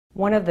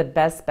One of the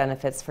best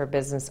benefits for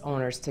business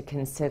owners to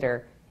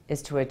consider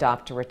is to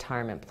adopt a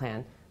retirement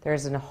plan.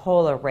 There's a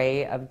whole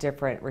array of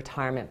different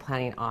retirement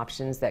planning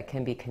options that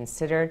can be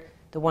considered.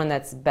 The one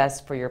that's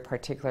best for your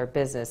particular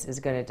business is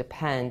going to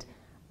depend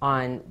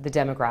on the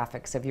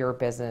demographics of your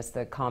business,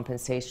 the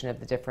compensation of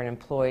the different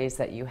employees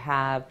that you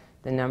have,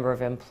 the number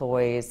of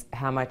employees,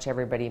 how much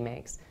everybody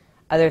makes.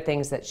 Other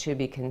things that should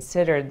be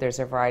considered, there's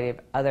a variety of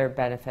other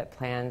benefit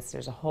plans.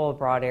 There's a whole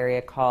broad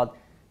area called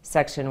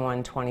Section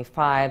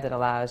 125 that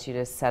allows you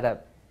to set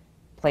up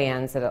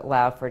plans that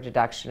allow for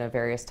deduction of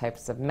various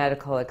types of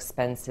medical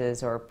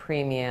expenses or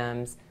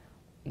premiums.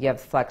 You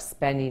have flex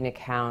spending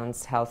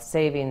accounts, health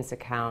savings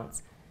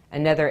accounts.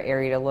 Another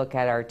area to look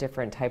at are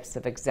different types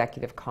of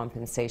executive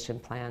compensation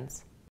plans.